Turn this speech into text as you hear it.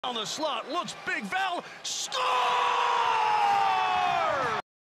On the slot, looks big, Val, score!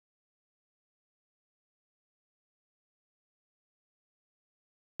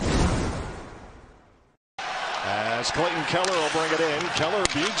 As Kleyton Keller will bring it in. Keller,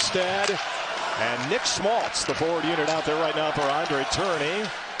 Bugstad, and Nik Schmaltz, the forward unit out there right now for Andre Turney.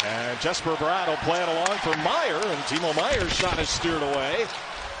 And Jesper Bratt will play it along for Meyer, and Timo Meyer's shot is steered away.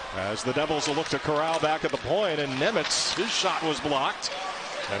 As the Devils will look to corral back at the point, and Nemitz, his shot was blocked.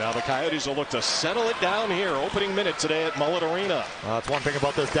 And now the Coyotes will look to settle it down here. Opening minute today at Mullet Arena. That's one thing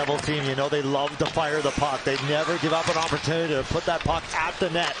about this Devils team. You know they love to fire the puck. They never give up an opportunity to put that puck at the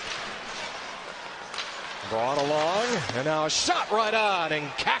net. Brought along, and now a shot right on, and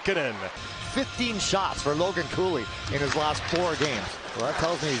Kakinen. 15 shots for Logan Kuli in his last 4 games. Well, that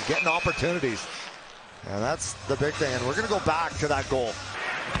tells me he's getting opportunities. And that's the big thing. And we're going to go back to that goal.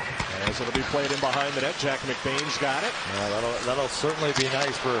 As it'll be played in behind the net, Jack McBain's got it. Yeah, that'll certainly be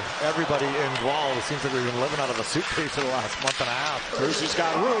nice for everybody involved. It seems like we've been living out of a suitcase for the last month and a half. Jersey's got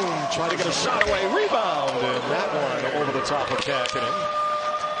room, trying to get a shot away, rebound, and that one over the top of Kakinen.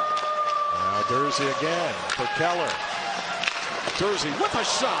 Now Jersey again for Keller. Jersey with a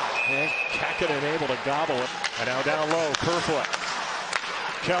shot, and Kakinen able to gobble it. And now down low, Kerfoot.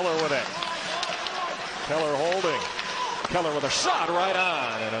 Keller with it. Keller holding. Keller with a shot right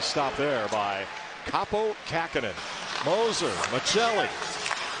on, and a stop there by Capo Kakinen. Moser, Machelli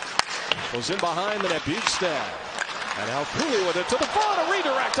goes in behind the net, Bugstad. And now Kuli with it to the front, a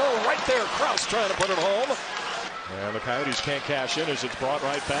redirect. Oh, right there, Krause trying to put it home. And the Coyotes can't cash in as it's brought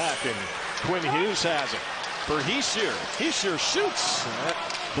right back, and Quinn Hughes has it for Hischier. Hischier shoots. That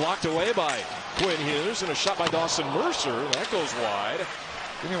blocked away by Quinn Hughes, and a shot by Dawson Mercer. That goes wide.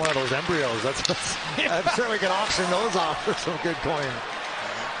 Give me one of those embryos. I'm sure we can auction those off for some good coin.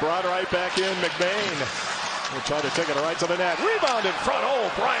 Brought right back in, McBain. We'll try to take it right to the net. Rebound in front.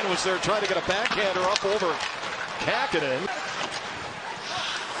 Oh, Brian was there trying to get a backhander up over Kakinen.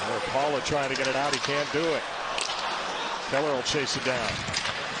 Paula trying to get it out. He can't do it. Keller will chase it down.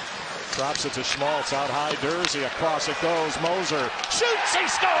 Drops it to Schmaltz. Out high, Jersey. Across it goes. Moser shoots. He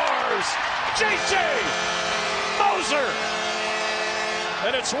scores! J.J. Moser!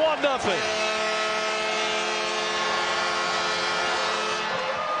 And it's 1-0.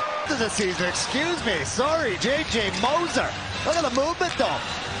 To the season, excuse me. Sorry, J.J. Moser. Look at the movement, though.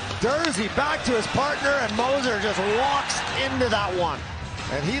 Jersey back to his partner, and Moser just walks into that one.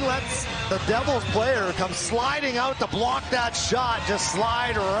 And he lets the Devils player come sliding out to block that shot. Just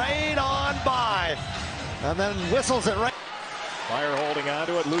slide right on by. And then whistles it right. Meyer holding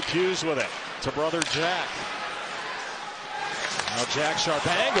onto it. Luke Hughes with it to brother Jack. Now Jack, sharp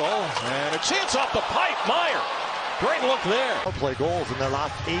angle, and a chance off the pipe. Meyer, great look there. Play goals in their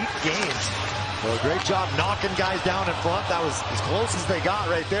last 8 games. So a great job knocking guys down in front. That was as close as they got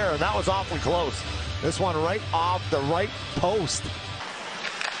right there, and that was awfully close. This one right off the right post.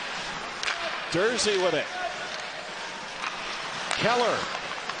 Jersey with it. Keller.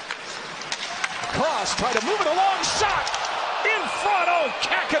 Cross, try to move it along, shot! In front, oh,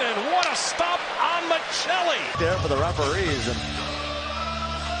 Kakinen, what a stop on Machelli. There for the referees, and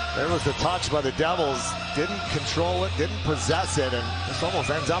there was the touch by the Devils. Didn't control it, didn't possess it, and this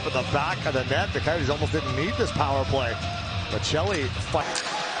almost ends up in the back of the net. The Coyotes almost didn't need this power play. Machelli fight.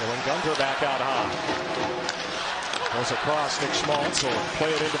 Dillon Günther back out high. Goes across, Nik Schmaltz will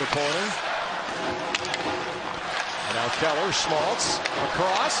play it into the corner. And now Keller, Schmaltz,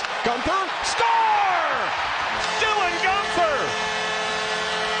 across, Günther, score! Dillon Günther!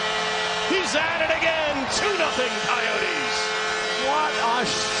 He's at it again, 2-0 Coyotes. What a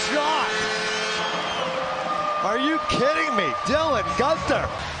shot! Are you kidding me? Dillon Günther.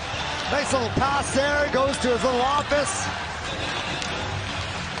 Nice little pass there, goes to his little office.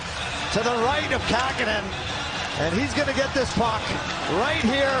 To the right of Kakinen. And he's going to get this puck right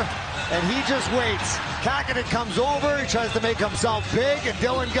here, and he just waits. Kakinen comes over, he tries to make himself big, and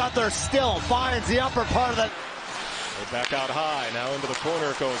Dillon Günther still finds the upper part of the... Back out high, now into the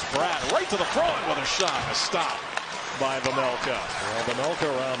corner goes Bratt, right to the front with a shot, a stop by Vejmelka. Well, Vejmelka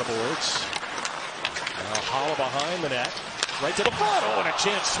around the boards. Now Holla behind the net, right to the front. Oh, and a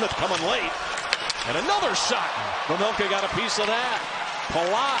chance, Smith coming late. And another shot. Vejmelka got a piece of that.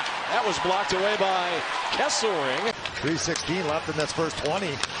 Palat, that was blocked away by Kesselring. 3:16 left in this first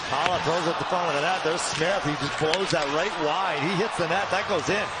 20. Holla throws it at the front of the net. There's Smith. He just blows that right wide. He hits the net. That goes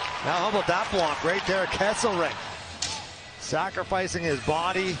in. Now how about that block right there? Kesselring sacrificing his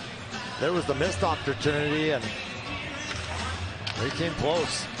body. There was the missed opportunity, and they came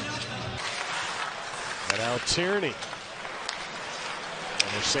close. And now Tierney.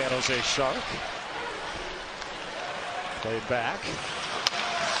 And there's San Jose Shark. Played back.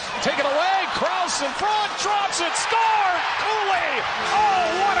 Taken away, Krause in front, drops it, score! Kuli! Oh,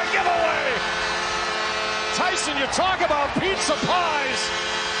 what a giveaway! Tyson, you talk about pizza pies.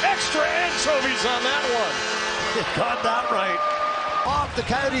 Extra anchovies on that one. You got that right. Off the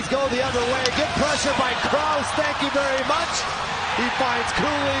Coyotes go the other way. Good pressure by Krause. Thank you very much. He finds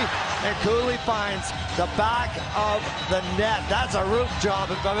Kuli, and Kuli finds the back of the net. That's a roof job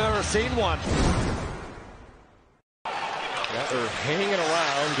if I've ever seen one. Yeah, they're hanging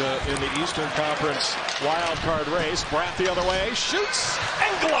around in the Eastern Conference wild card race. Bratt the other way, shoots,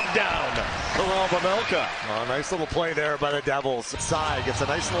 and glove down. Karel Vejmelka. Oh, nice little play there by the Devils. Side gets a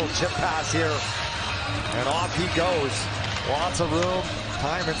nice little chip pass here, and off he goes. Lots of room,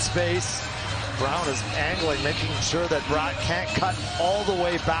 time and space. Brown is angling, making sure that Bratt can't cut all the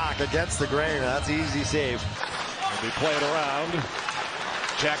way back against the grain. That's an easy save. And they play it around.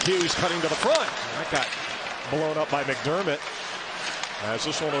 Jack Hughes cutting to the front. That got blown up by McDermott. As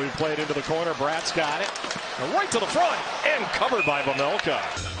this one will be played into the corner, Bratt's got it. And right to the front, and covered by Vejmelka.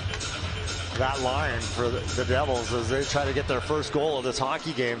 That line for the Devils as they try to get their first goal of this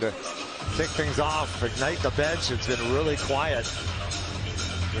hockey game to kick things off, ignite the bench. It's been really quiet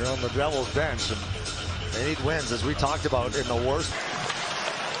here on the Devils bench, and they need wins, as we talked about in the worst.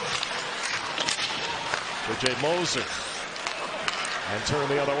 J. Mozert. And turn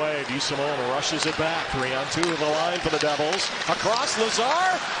the other way. DeSаймon rushes it back. 3-on-2 to the line for the Devils. Across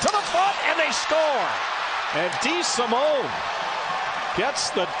Lazar to the front, and they score. And DeSаймon gets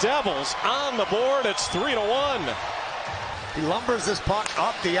the Devils on the board. It's 3-1. He lumbers this puck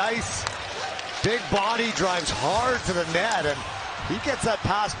up the ice. Big body, drives hard to the net, and he gets that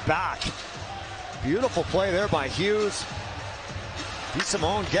pass back. Beautiful play there by Hughes.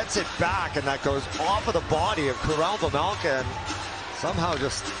 DeSаймon gets it back, and that goes off of the body of Karel Vejmelka and somehow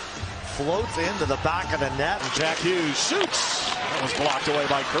just floats into the back of the net. And Jack Hughes shoots. That was blocked away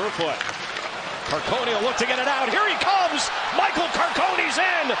by Kerfoot. Carcone will look to get it out. Here he comes. Michael Carcone's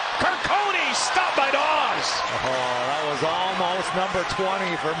in. Carcone stopped by Dawes. Oh, that was almost number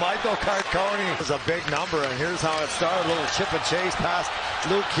 20 for Michael Carcone. It was a big number, and here's how it started. A little chip and chase past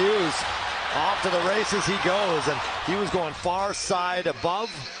Luke Hughes. Off to the races he goes, and he was going far side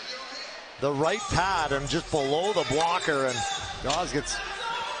above the right pad and just below the blocker, and Dawes gets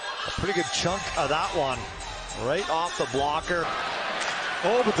a pretty good chunk of that one right off the blocker.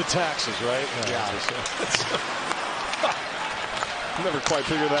 Oh, but the taxes, right? Yeah. Never quite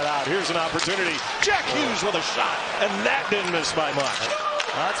figured that out. Here's an opportunity. Jack Hughes with a shot, and that didn't miss by much.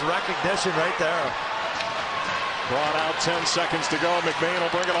 That's recognition right there. Brought out 10 seconds to go. McBain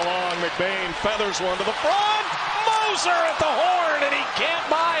will bring it along. McBain feathers one to the front. Moser at the horn, and he can't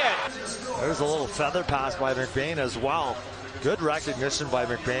buy it. There's a little feather pass by McBain as well. Good recognition by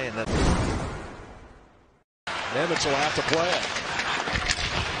McBain. Nemitz will have to play it.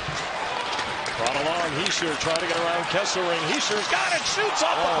 Brought along, Hischier trying to get around Kesselring. Hischier's got it, shoots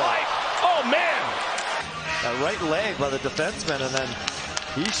off the pipe. Oh, man. That right leg by the defenseman, and then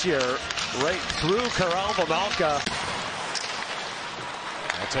Hischier right through Karel Vejmelka.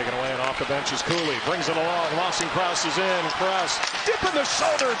 Taken away and off the bench is Kuli. Brings it along. Lawson Krause is in. Krause dipping the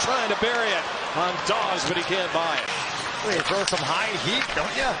shoulder, trying to bury it on Dawes, but he can't buy it. Well, you throw some high heat,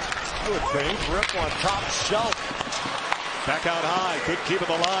 don't you? I would think. Rip one top shelf. Back out high. Good keep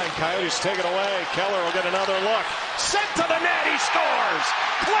of the line. Coyotes take it away. Keller will get another look. Sent to the net. He scores.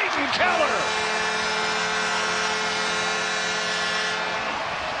 Kleyton Keller.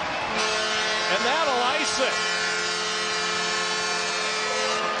 And that'll ice it.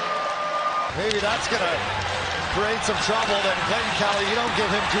 Maybe that's going to create some trouble. Then Kleyton Keller, you don't give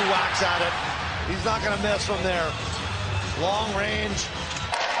him two whacks at it. He's not going to miss from there. Long range.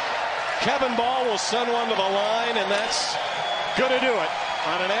 Kevin Ball will send one to the line, and that's going to do it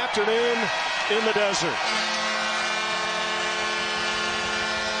on an afternoon in the desert.